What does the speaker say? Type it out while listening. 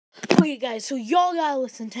Okay, guys, so y'all gotta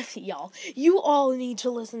listen to me, y'all. You all need to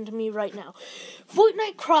listen to me right now.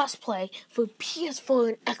 Fortnite Crossplay for PS4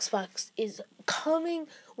 and Xbox is coming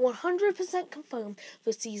 100% confirmed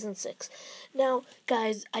for Season 6. Now,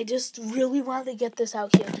 guys, I just really want to get this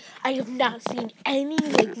out here. I have not seen any,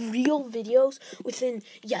 real videos within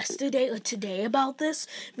yesterday or today about this,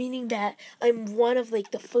 meaning that I'm one of,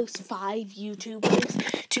 the first 5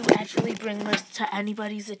 YouTubers to actually bring this to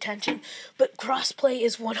anybody's attention. But Crossplay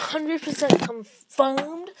is 100%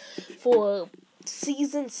 confirmed for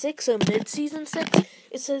Season 6 or mid-Season 6.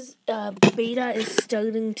 It says beta is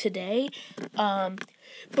starting today,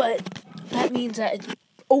 but that means that it's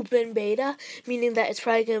open beta, meaning that it's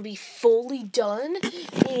probably going to be fully done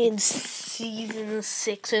in Season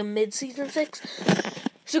 6 or mid-Season 6.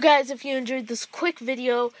 So guys, if you enjoyed this quick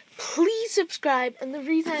video, please subscribe. And the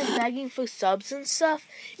reason I'm begging for subs and stuff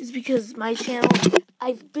is because my channel,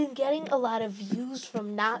 I've been getting a lot of views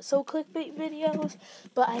from not so clickbait videos,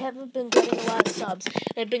 but I haven't been getting a lot of subs.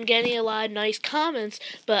 I've been getting a lot of nice comments,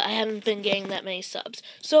 but I haven't been getting that many subs.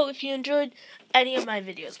 So if you enjoyed any of my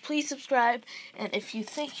videos, please subscribe. And if you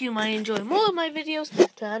think you might enjoy more of my videos,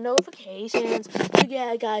 turn on notifications. So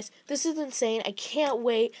yeah, guys, this is insane. I can't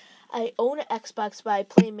wait. I own an Xbox, but I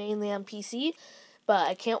play mainly on PC. But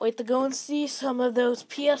I can't wait to go and see some of those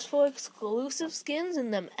PS4 exclusive skins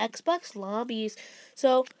in them Xbox lobbies.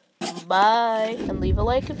 So, bye. And leave a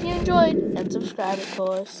like if you enjoyed. And subscribe, of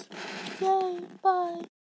course. Yay, bye.